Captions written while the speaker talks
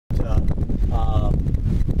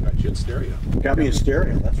you in stereo. Got me in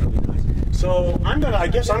stereo. That's really nice. So I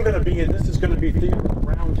guess I'm gonna be. This is gonna be theater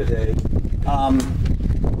around today. I'm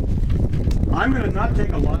gonna not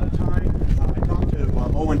take a lot of time. I talked to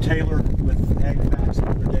Owen Taylor with Ag Facts the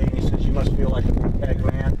other day, and he says you must feel like a big ag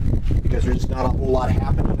man because there's not a whole lot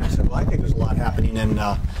happening. I said, well, I think there's a lot happening in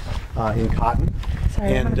cotton.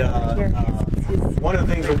 Sorry, and one of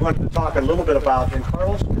the things we wanted to talk a little bit about, and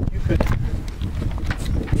Carlos, if you could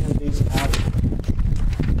hand these out,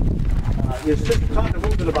 is just talk a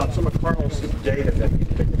little bit about some of Carlos's data that he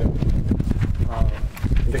picked up.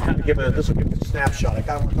 To kind of this will give us a snapshot. I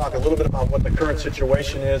kind of want to talk a little bit about what the current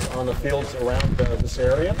situation is on the fields around this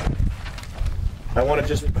area. I want to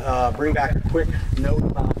just bring back a quick note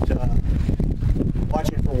about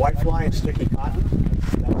watching for whitefly and sticky cotton.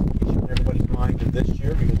 That's an issue in everybody's mind this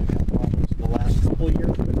year because we've had problems in the last couple of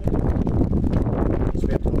years with it. So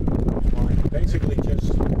we have to basically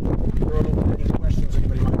just throw open any questions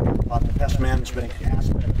anybody might have about the pest management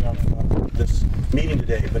aspect of this meeting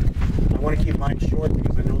today. But I want to keep mine short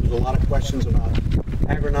because I know there's a lot of questions about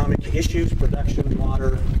agronomic issues, production,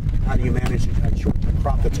 water. How do you manage a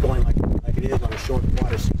crop that's going like it is on a short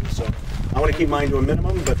water season? So I want to keep mine to a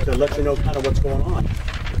minimum, but to let you know kind of what's going on.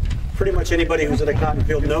 Pretty much anybody who's in a cotton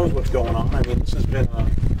field knows what's going on. I mean, this has been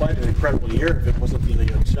quite an incredible year if it wasn't for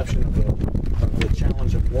the exception of the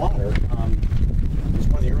challenge of water. It's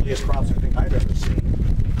one of the earliest crops I think I've ever seen,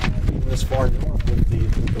 even this far north with the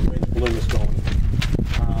way the bloom is going.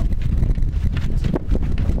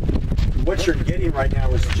 What you're getting right now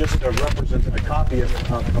is just a copy of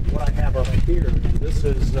what I have up here. And this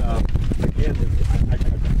is, again,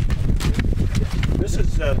 this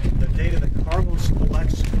is the data that Carlos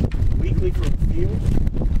collects weekly from the field,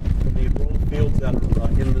 from the enrolled fields that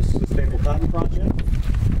are in the Sustainable Cotton Project.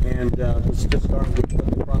 And let's just start with what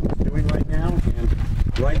the crop is doing right now.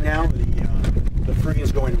 And right now, the fruiting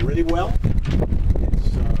is going really well.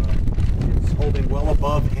 It's holding well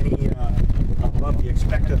above above the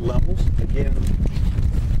expected levels. Again,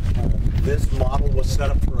 this model was set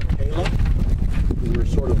up for a Kala. We were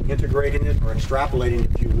sort of integrating it or extrapolating,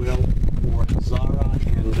 if you will, for Zara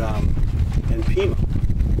and Pima.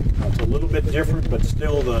 It's a little bit different, but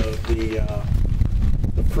still the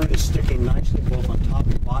fruit is sticking nicely both on top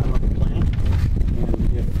and bottom of the plant.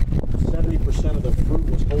 And if 70% of the fruit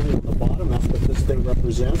was holding on the bottom, that's what this thing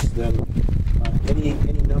represents, then any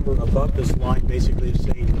number above this line basically is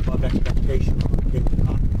saying above expectation in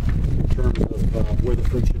terms of where the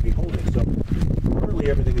fruit should be holding. So currently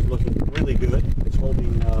everything is looking really good. It's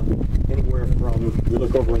holding anywhere from, we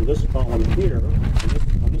look over in this column here,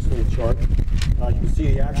 on this little chart, you can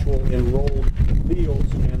see the actual enrolled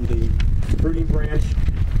fields and the fruiting branch,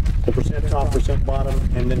 the percent top, percent bottom,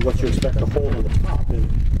 and then what you expect to hold on the top. And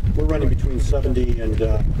we're running between 70 and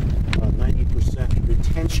 90%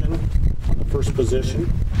 retention on the first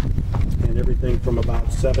position, and everything from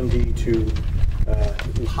about 70 to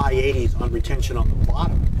high 80s on retention on the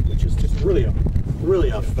bottom, which is just really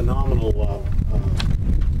a phenomenal,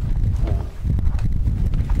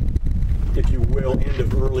 if you will, end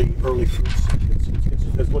of early fruits.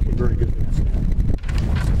 It's looking very good.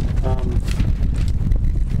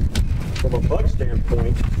 From a bug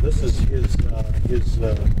standpoint, this is his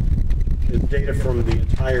data from the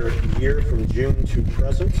entire year, from June to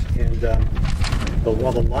present, and the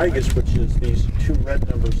ligas, which is these two red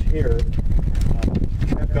numbers here,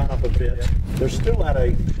 have gone up a bit. They're still at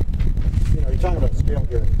a, you're talking about a scale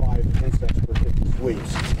here of 5 insects per 50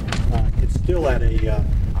 sweeps. It's still at a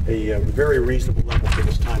very reasonable level for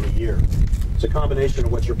this time of year. It's a combination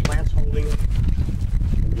of what your plant's holding,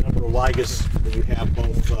 and the number of ligas that you have,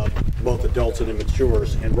 both adults and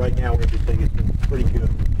immatures, and right now everything is pretty good.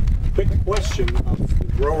 Quick question of the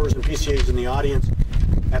growers and PCAs in the audience: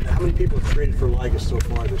 how many people have treated for ligas so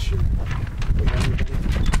far this year?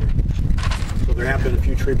 So there have been a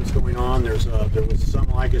few treatments going on. There was some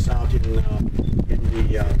ligas out in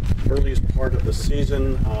the earliest part of the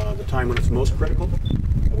season, the time when it's most critical.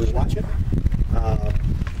 We watch it.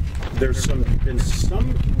 There's been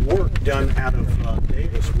some work done out of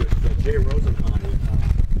Davis with Jay Rosenheim,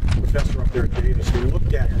 professor up there at Davis, who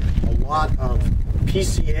looked at a lot of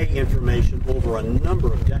PCA information over a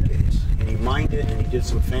number of decades, and he mined it and he did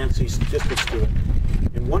some fancy statistics to it.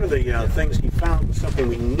 And one of the things he found was something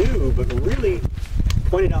we knew, but really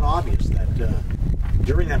pointed out obvious, that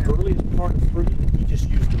during that earliest part of fruiting, he just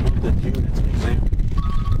used the month of June as an example.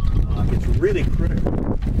 It's really critical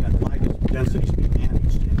that ligas densities be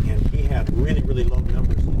managed, and he had really, really low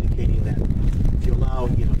numbers indicating that if you allow,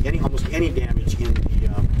 almost any damage in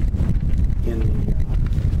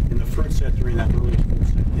the fruit set during that earliest fruit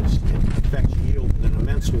set, it affects yield in an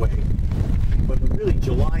immense way. But really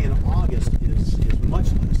July and August is much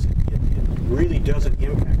less. It really doesn't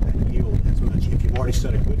impact that yield as much if you've already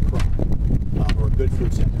set a good crop or a good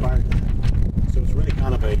fruit set prior to that. So it's really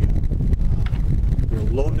kind of a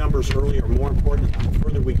low numbers early are more important. The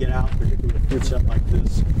further we get out, particularly with a fruit set like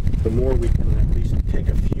this, the more we can at least take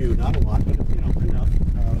a few, not a lot, but enough.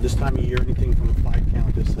 This time of year, anything from a 5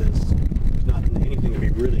 count is not anything to be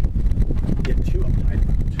really get too uptight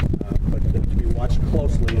about, but to be watched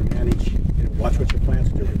closely and manage. Watch what your plants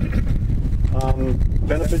do.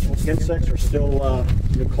 Beneficial insects are still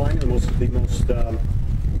declining. The most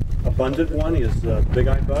abundant one is big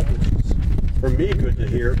eye bug, which is for me good to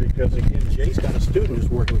hear because again, Jay's got a student who's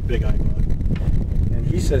working with big eye bug, and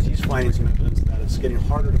he says he's finding some evidence that it's getting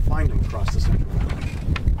harder to find them across the Central Valley.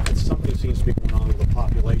 And something seems to be going on with the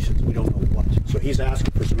populations. We don't know what. So he's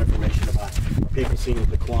asking for some information about are people seeing a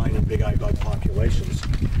decline in big eye bug populations.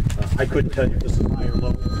 I couldn't tell you if this is high or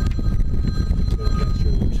low.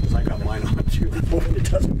 Because I got mine on too, hoping it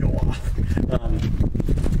doesn't go off.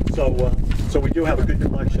 So we do have a good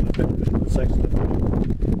collection of beneficial insects.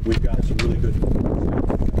 We've got some really good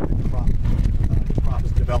crop. The crop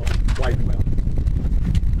is developing quite well.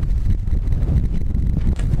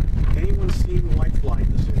 Anyone seen whitefly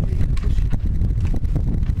this year?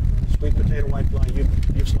 Sweet potato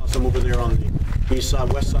whitefly. You saw some over there on the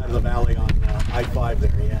west side of the valley on I-5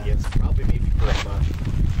 there. Yeah. It's probably maybe for a month.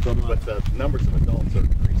 But the numbers of adults are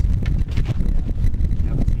increasing. You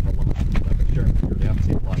haven't seen a lot. Like sure, you haven't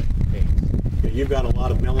seen a lot of eggs. Yeah, you've got a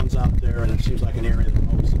lot of melons out there, and it seems like an area that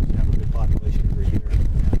always seems to have a good population every year.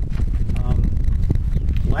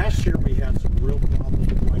 Last year we had some real problems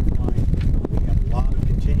with whitefly. We had a lot of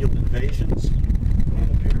continual invasions, and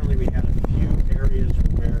apparently we had a few areas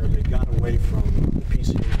where they got away from the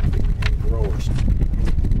PCA and growers.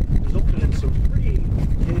 It resulted in some pretty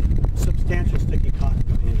substantial sticky cotton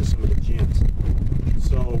going into some of the gins.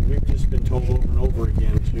 So we've just been told over and over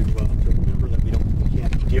again to remember that we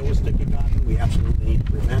can't deal with sticky cotton. We absolutely need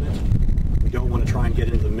to prevent it. We don't want to try and get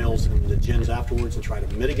into the mills and the gins afterwards and try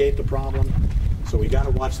to mitigate the problem. So we got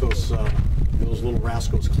to watch those little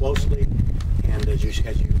rascals closely. And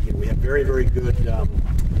we have very, very good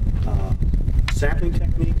sampling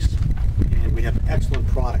techniques. And we have excellent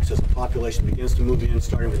products as the population begins to move in,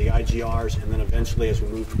 starting with the IGRs, and then eventually as we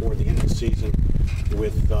move toward the end of the season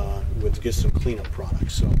with just some cleanup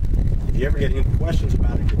products. So if you ever get any questions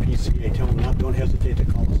about it, your PCA, tell them don't hesitate to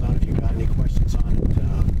call us out if you've got any questions on it.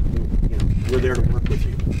 We're there to work with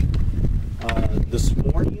you. This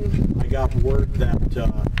morning I got word that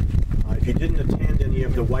if you didn't attend any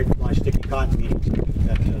of the whitefly sticky cotton meetings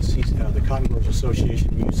that the Cotton Growers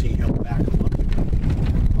Association UC held back a month ago,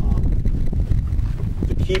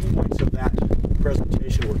 the key points of that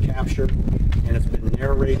presentation were captured, and it's been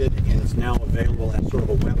narrated, and it's now available as sort of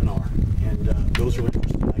a webinar. And those are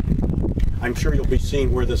interesting. I'm sure you'll be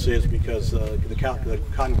seeing where this is because the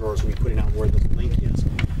cotton growers will be putting out where this link is.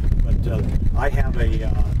 But I have a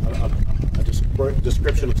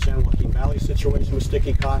description of San Joaquin Valley situation with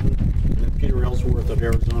sticky cotton, and then Peter Ellsworth of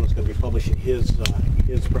Arizona is going to be publishing his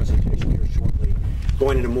presentation here shortly,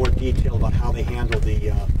 going into more detail about how they handle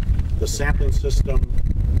the sampling system,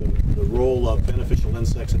 the role of beneficial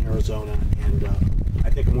insects in Arizona, and I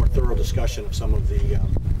think a more thorough discussion of some of the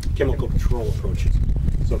chemical control approaches.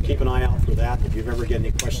 So keep an eye out for that. If you've ever get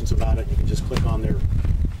any questions about it, you can just click on there,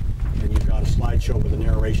 and you've got a slideshow with a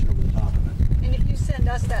narration over the top of it. And if you send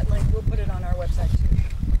us that link, we'll put it on our website too.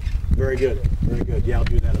 Very good, very good. Yeah, I'll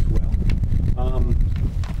do that as well.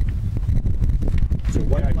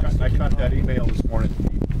 I got that email this morning.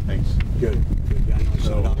 Thanks. Good. Yeah, I know I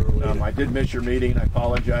sent it out earlier. I did miss your meeting. I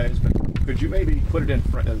apologize, but could you maybe put it in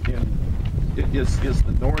front? Is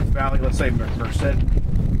the North Valley, let's say Merced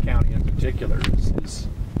County in particular,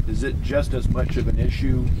 is it just as much of an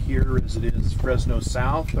issue here as it is Fresno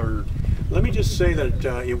South, or? Let me just say that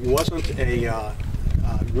it wasn't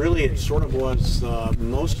really it sort of was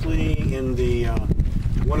mostly in the,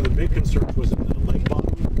 one of the big concerns was in the lake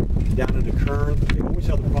bottom, down into Kern. They always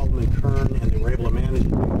have the problem in Kern, and they were able to manage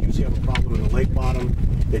it. They usually have a problem in the lake bottom.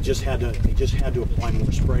 They just had to apply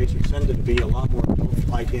more sprays. There tended to be a lot more adult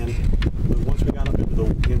flight in. But once we got up into the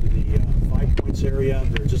 5 Points area,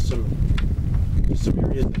 there are just some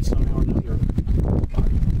areas that somehow or another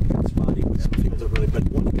spotty with some fields over there. But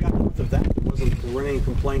once we got north of that, there weren't any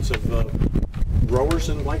complaints of growers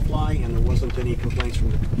in whitefly, and there wasn't any complaints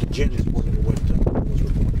from the gins according to what was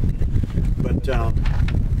reported.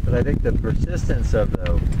 But I think the persistence of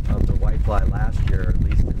the whitefly last year, at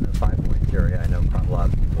least in the 5 Points area, I know caught a lot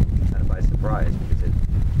of people kind of by surprise because it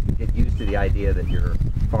get used to the idea that you're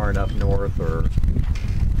far enough north or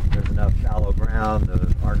there's enough shallow ground, there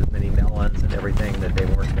aren't as many melons and everything that they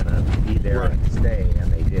weren't going to be there and stay,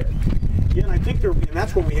 and they did. Yeah, and I think and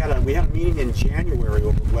that's when we had a meeting in January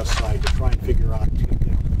over the west side to try and figure out.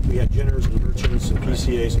 We had generators and merchants and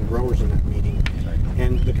PCAs and growers in that meeting,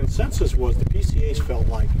 and the consensus was the PCAs felt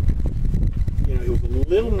like it was a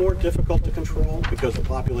little more difficult to control because the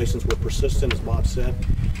populations were persistent, as Bob said.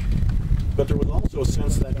 But there was also a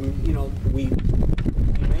sense that we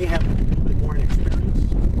may have a little bit more inexperience.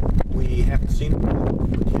 We haven't seen it for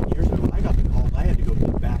 10 years. And when I got the call, I had to go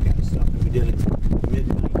look back at the stuff that we did in the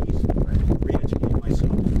mid-90s, re-educate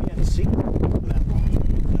myself. We hadn't seen it for that long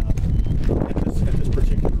at this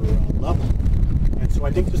particular level. And so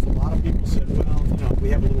I think just a lot of people said, well, we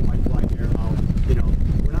have a little white fly there.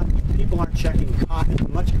 People aren't checking cotton, as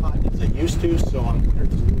much cotton as they used to, so I'm wondering if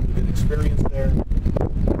there's a little bit of experience there.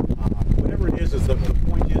 Whatever it is the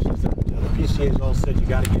point is that the PCAs all said you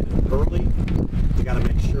got to get it early. You got to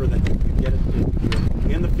make sure that you get it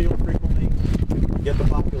you're in the field frequently, get the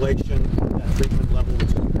population, that treatment level, which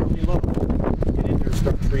is fairly low. Get in there and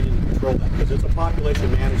start treating and control that, because it's a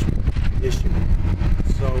population management issue.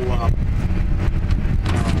 So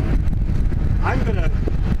I'm going to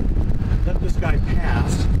let this guy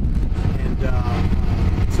pass and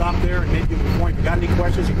stop there and maybe if you got any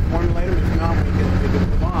questions you can formulate them. If not, we can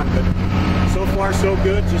move on. But so far so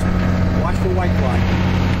good. Just watch for white fly.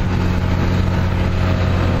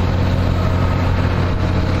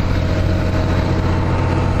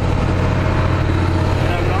 And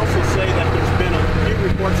I would also say that there's been a few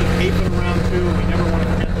reports of aphid around too. We never want to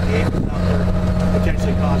forget that the aphids out there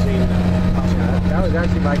potentially causing that was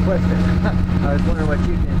actually my question. I was wondering what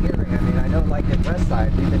you've been hearing. I mean, I know like at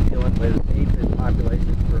Westside, we've been dealing with aphid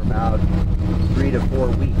populations for about 3 to 4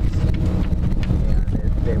 weeks.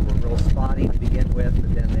 And they were real spotty to begin with,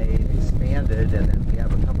 but then they expanded, and then we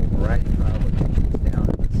have a couple variety trial locations down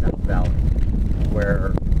in the South Valley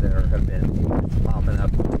where there have been aphids popping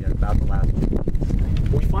up in about the last 2 weeks.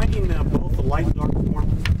 Are we finding both the light and dark form?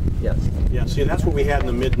 Yes. Yeah, see, that's what we had in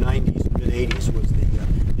the mid-90s, mid-80s, was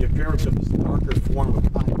the appearance of this darker form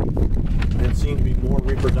of cotton. And it seemed to be more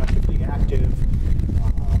reproductively active,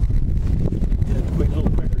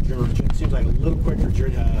 it seems like a little quicker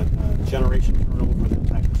generation turnover, that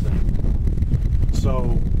type of thing.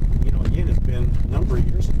 So, again, it's been a number of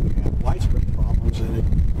years since we've had widespread problems, and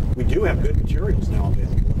we do have good materials now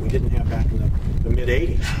available that we didn't have back in the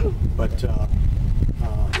mid-80s. But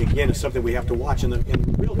again, it's something we have to watch. And the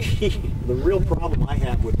real key, the real problem I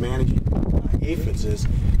have with managing aphids is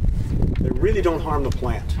they really don't harm the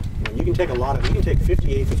plant. You can take you can take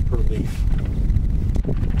 50 aphids per leaf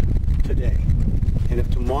today. And if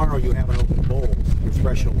tomorrow you have an open bowl, your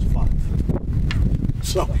threshold is 5.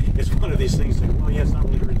 So it's one of these things that, well, yeah, it's not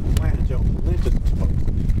really hurting the plant until the lint is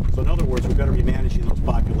exposed. So in other words, we've got to be managing those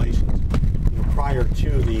populations, prior to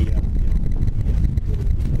the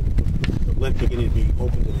lint beginning to be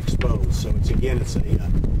opened and exposed. So it's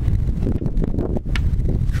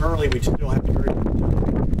currently we still have very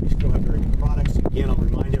good products. Again, I'll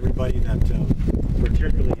remind everybody that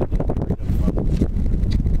particularly in the period of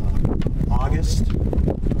August,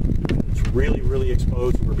 it's really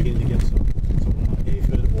exposed, and we're beginning to get some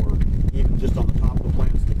aphid, or even just on the top of the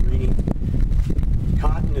plants, the greening.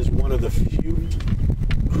 Cotton is one of the few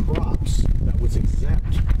crops that was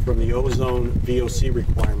exempt from the ozone VOC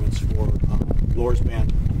requirements for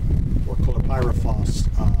Lorsban or chlorpyrifos,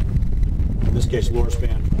 in this case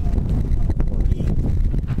Lorsban 4E.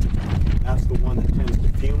 That's the one that tends to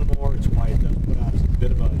fume more. It's why it does put out a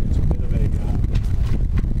bit of a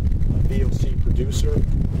VOC producer.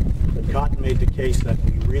 But Cotton made the case that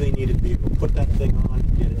we really needed to be able to put that thing on,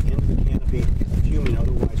 get it into the canopy, fuming,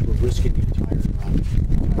 otherwise we're risking the entire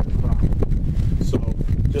crop. So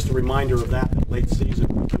just a reminder of that late season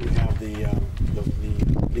we do have the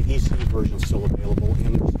EC version still available,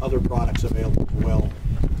 and there's other products available as well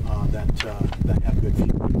that have good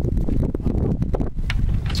fuming.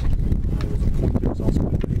 There's also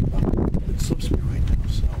it slips me right now.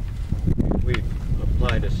 So we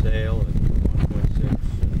applied a sale at 1.6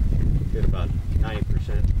 and did about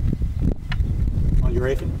 90% on your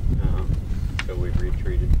aphid. So we've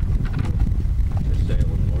retreated the sale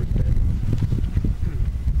of Lorsban.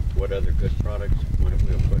 What other good products might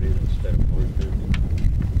we have put in instead of Lorsban?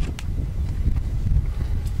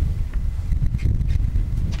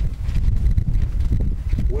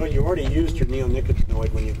 Well, you already used your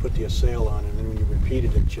neonicotinoid when you put the assail on, and then when you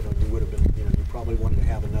repeated it, you would have been, you probably wanted to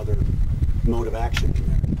have another mode of action in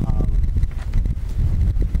there.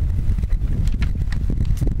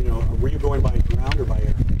 Were you going by ground or by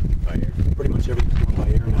air? By air. Pretty much everything's going by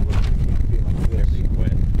air now. It can't be like this. Everything's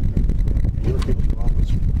wet. And your field you're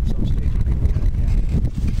always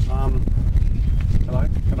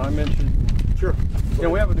I mention, Sure.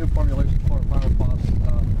 we have a new formulation of chlorpyrifos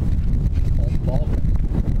called Vulcan.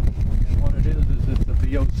 And what it is it's a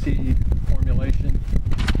VOC formulation,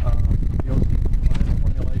 VOC compliant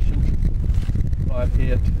formulation, but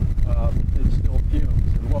it still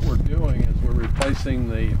fumes. And what we're doing is we're replacing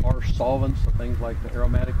the harsh solvents, so things like the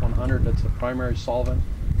aromatic 100, that's the primary solvent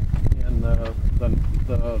in the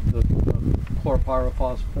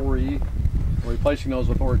chlorpyrifos 4E. We're replacing those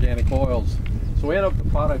with organic oils. So we end up with a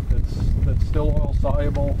product that's still oil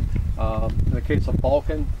soluble. In the case of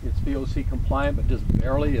Vulcan, it's VOC compliant, but just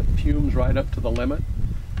barely. It fumes right up to the limit.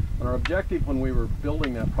 And our objective when we were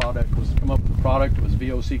building that product was to come up with a product that was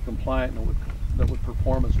VOC compliant and that would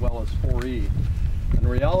perform as well as 4E. And the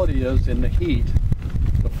reality is, in the heat,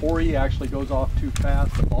 the 4E actually goes off too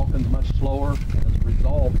fast. The Vulcan's much slower, and as a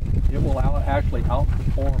result, it will actually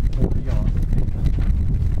outperform 4E on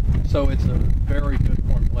application. So it's a very good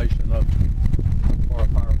formulation of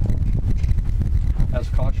chlorpyrifos. Has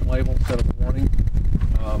a caution label instead of a warning.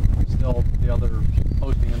 Still, the other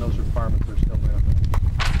posting and those requirements are still there.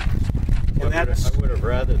 And I would have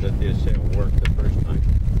rather that the sale worked the first time.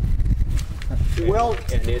 Well,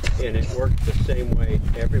 and it worked the same way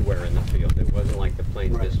everywhere in the field. It wasn't like the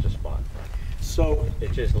Plains Right. Vista spot. so,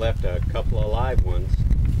 It just left a couple of live ones.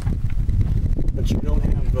 but you don't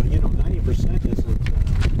have, 90% isn't,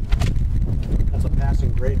 that's a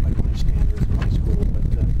passing grade by my standards in high school, but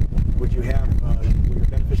would you have, were your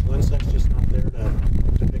beneficial insects just not there to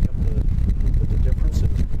pick up the difference?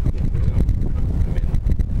 And,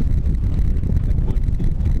 That one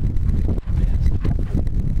field,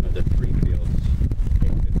 of the three fields,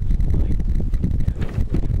 it was light, and it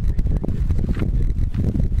was retreated.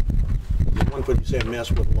 one foot you say a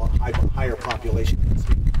mess with a lot higher population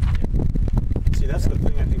density. See, that's the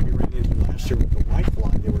thing I think we ran into last year with the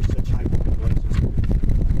whitefly. They were such high populations,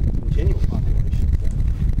 continual populations.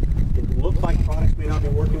 It looked like products may not be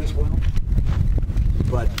working as well,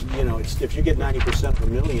 but if you get 90% of a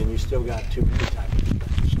million, you still got too many types of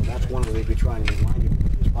stuff. So that's one of the things we try and remind you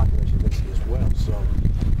of is population density as well. So,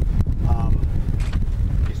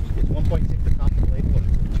 It's 1.6 the top of the label, and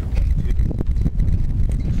it's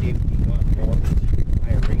 2.2. See if we want more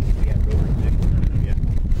higher rates, we have over 6. Yeah.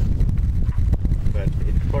 But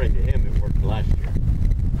according to him, it worked last year.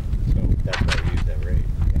 So that's why we used that rate.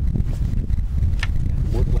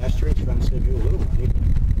 worked last year, it's trying to save you a little money.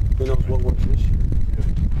 Who knows what works this year?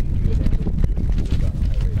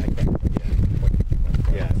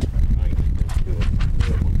 Yeah.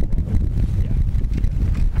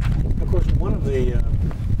 Of course, one of the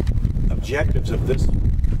objectives of this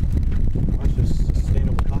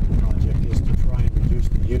sustainable cotton project is to try and reduce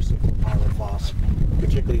the use of chlorpyrifos,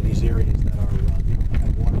 particularly in these areas that are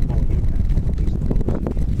have water quality impact, at least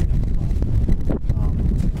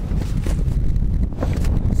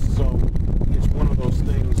so it's one of those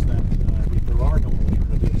things that if there are no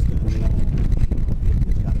alternatives, then it's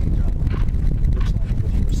got to be done. It looks like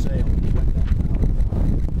when you were saying when you went that route,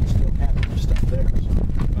 you still had your stuff there. So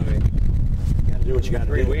I mean, you got to do what you got to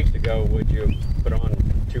do. 3 weeks ago, would you put on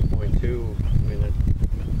 2.2? I mean,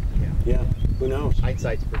 Yeah, who knows?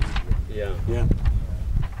 Hindsight's pretty easy, yeah. Yeah.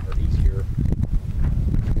 or easier.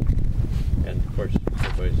 And of course,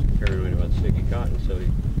 everybody's paranoid about sticky cotton, so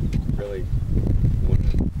you really want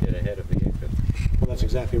to get ahead of the aphid. Well, that's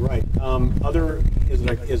exactly right. Is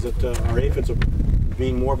it are aphids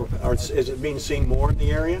being more of a, or is it being seen more in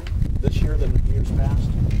the area this year than years past?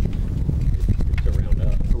 It's around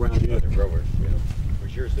us. Around you. Other growers, yeah.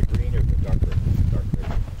 Was yours the green or the dark red?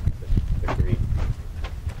 The green.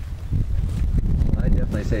 I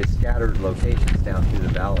definitely say scattered locations down through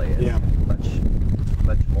the valley. And Yeah. much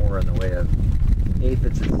more in the way of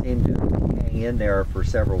aphids that seem to hang in there for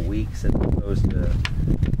several weeks as opposed to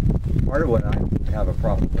part of what I have a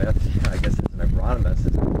problem with, I guess as an agronomist,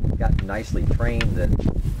 is I've gotten nicely trained that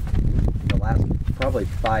the last probably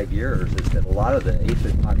 5 years is that a lot of the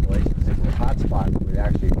aphid populations that were hotspots would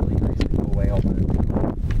actually really nicely go away all the time.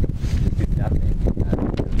 Just do nothing.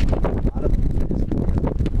 And a lot of them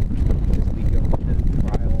as we go into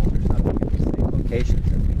trials or something in these safe locations,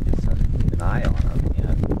 and we just have to keep an eye on them. And a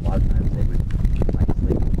lot of times they would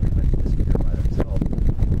nicely pretty much disappear by themselves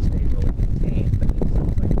and stay really contained. But it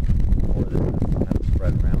sounds like more of this is kind of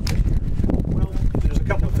spread around this year. Well, there's a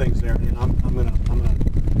couple of things there, and I'm gonna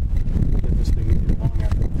get this thing long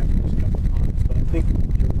after these couple of comments. But I think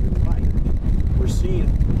you're right. We're seeing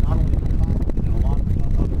not only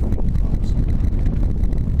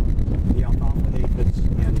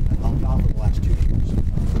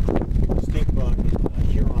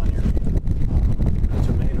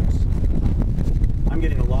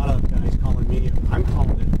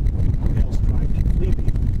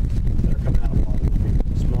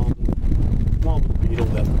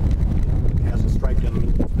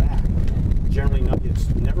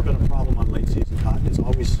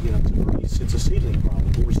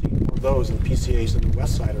of those, and PCAs in the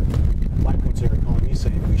west side are 5 points there calling me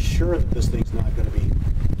saying, "We're sure that this thing's not going to be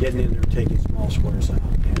getting in there and taking small squares out."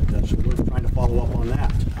 And so we're trying to follow up on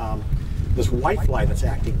that. This whitefly that's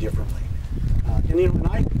acting differently,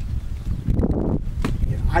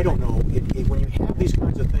 I don't know. When you have these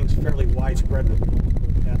kinds of things fairly widespread with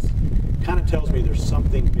multiple pests, kind of tells me there's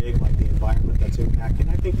something big like the environment that's impacting.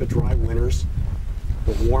 I think the dry winters,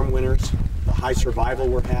 the warm winters, the high survival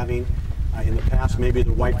we're having. In the past, maybe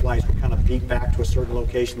the whiteflies were kind of beat back to a certain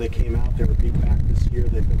location. They came out. They were beat back this year.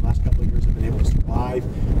 The last couple of years have been able to survive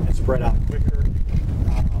and spread out quicker.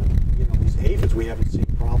 These aphids, we haven't seen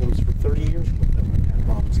problems for 30 years with them. We've had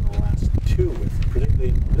problems in the last 2 with,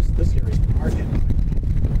 particularly this area is hard hit.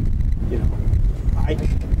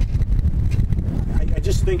 I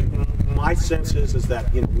just think my sense is that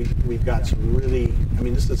we've got some really. I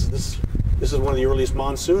mean, this is one of the earliest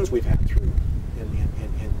monsoons we've had through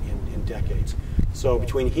in decades. So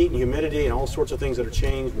between heat and humidity and all sorts of things that are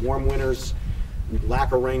changed, warm winters,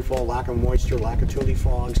 lack of rainfall, lack of moisture, lack of tule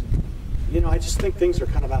fogs, I just think things are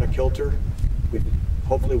kind of out of kilter.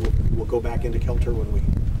 Hopefully we'll go back into kilter when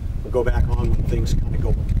we'll go back on when things kind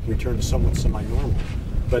of return to somewhat semi-normal.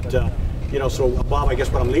 But so Bob, I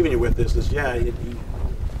guess what I'm leaving you with is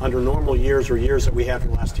under normal years or years that we had for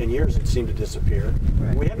the last 10 years, it seemed to disappear.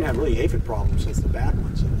 Right. We haven't had really aphid problems since the bad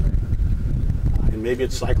ones. And maybe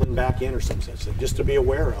it's cycling back in or some such thing, just to be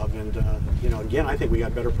aware of. And, again, I think we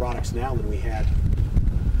got better products now than we had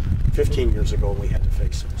 15 years ago when we had to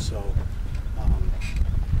face them. So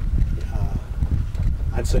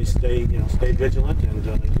I'd say stay vigilant. And,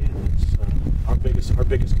 again, it's our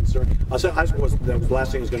biggest concern. I suppose that was the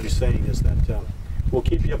last thing I was going to be saying is that we'll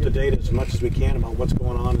keep you up to date as much as we can about what's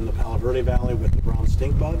going on in the Palo Verde Valley with the brown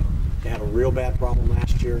stink bug. They had a real bad problem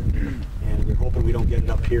last year, and we're hoping we don't get it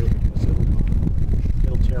up here because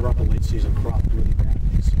it'll tear up a late season crop really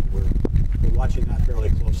badly. So we're watching that fairly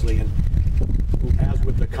closely. And as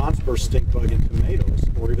with the Conspur stink bug in tomatoes,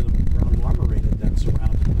 or even the brown marmorated that's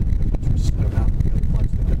around other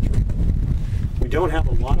parts of the country, we don't have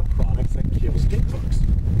a lot of products that kill stink bugs.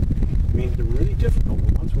 I mean, they're really difficult.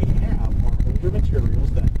 The ones we have are older materials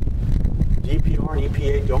that DPR and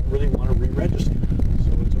EPA don't really want to re-register.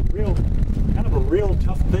 So it's kind of a real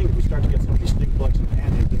tough thing if we start to get some of these stink bugs and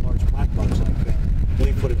panheads and large plant bugs like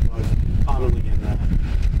leaf-footed bugs, commonly in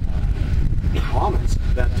almonds.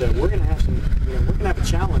 That we're going to have we're going to have a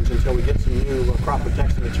challenge until we get some new crop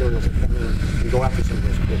protection materials that come in and go after some of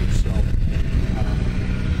those critters. So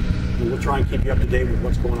we'll try and keep you up to date with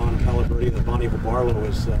what's going on in Palo Verde that Bonnie Barlow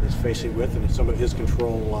is facing with, and some of his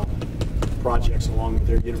control projects along with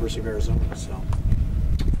their University of Arizona. So,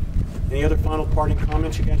 any other final parting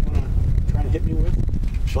comments you guys want to try to hit me with?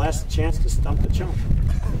 Last chance to stump the chump.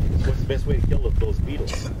 What's the best way to kill those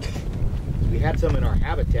beetles? We had some in our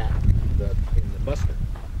habitat in the mustard,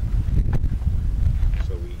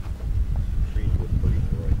 so we treated with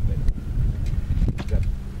pyrethroid.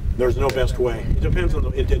 There's no best way. It depends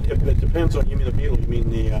on it depends on. You mean the beetle? You mean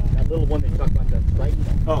the that little one they talked about, that frightened?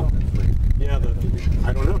 Oh, yeah.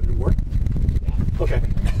 I don't know. Did it work? Yeah. Okay.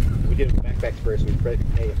 We did a backpack spray, so we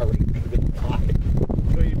already been alive.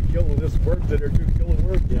 So you kill this worms that are doing killing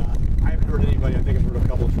worms. Yeah. I haven't heard anybody. I think I've heard a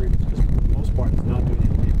couple of treatments because for the most part, it's not doing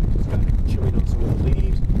anything. It's kind of chewing on some of the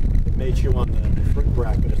leaves. It may chew on the fruit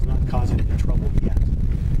bract, but it's not causing any trouble yet.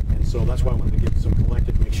 And so that's why I wanted to get some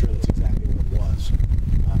collected to make sure that's exactly what it was.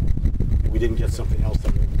 We didn't get something else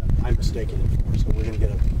that I'm mistaken it for, so we're going to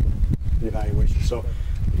get an evaluation. So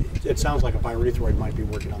it sounds like a pyrethroid might be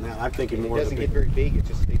working on that. I'm thinking more. It doesn't get very big. It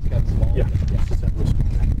just stays kind of small. Yeah, it's just that real small.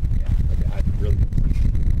 Yeah, I really.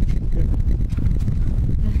 Good.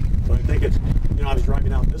 So I think it's. I was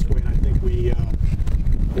driving out this way, and I think we.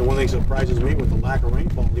 One of the things that surprises me with the lack of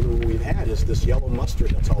rainfall, even what we've had, is this yellow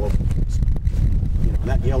mustard that's all over the place.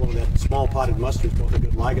 That small potted mustard is both a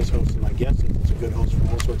good ligas host, and my guess is it's a good host for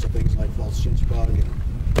all sorts of things like false chinch bug and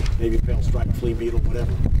maybe pale striped flea beetle,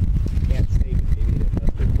 whatever. Can't say maybe that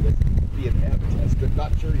mustard would be an habitat. I'm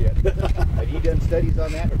not sure yet. Have you done studies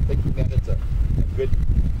on that, or thinking that it's a good,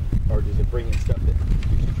 or does it bring in stuff that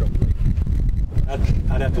gives you trouble later?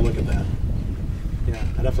 I'd have to look at that. Yeah,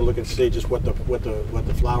 I'd have to look and see just what the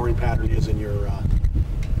flowering pattern is in your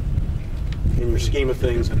scheme of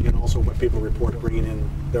things, and again also what people report bringing in.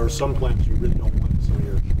 There are some plants you really don't want in some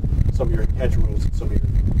of your hedgerows and some of your.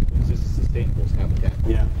 This is sustainable habitat.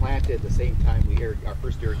 Yeah. Planted at the same time we our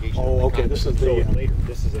first irrigation. Oh, okay. This is the later.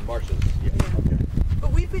 This is in March's. Yeah. Okay.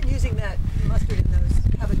 But we've been using that mustard in those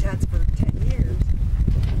habitats for 10 years.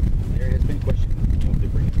 There has been question if they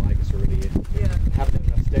bring in ligas early. Yeah. Haven't done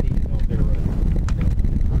enough study to know if they're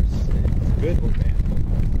it's good or bad.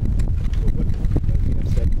 So what enough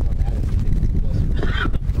studies on that.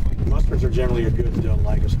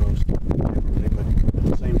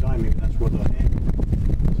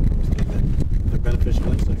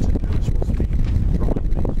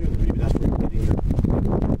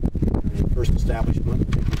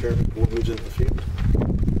 moves into the field.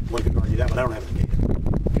 One could argue that, but I don't have any data.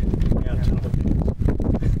 Yeah,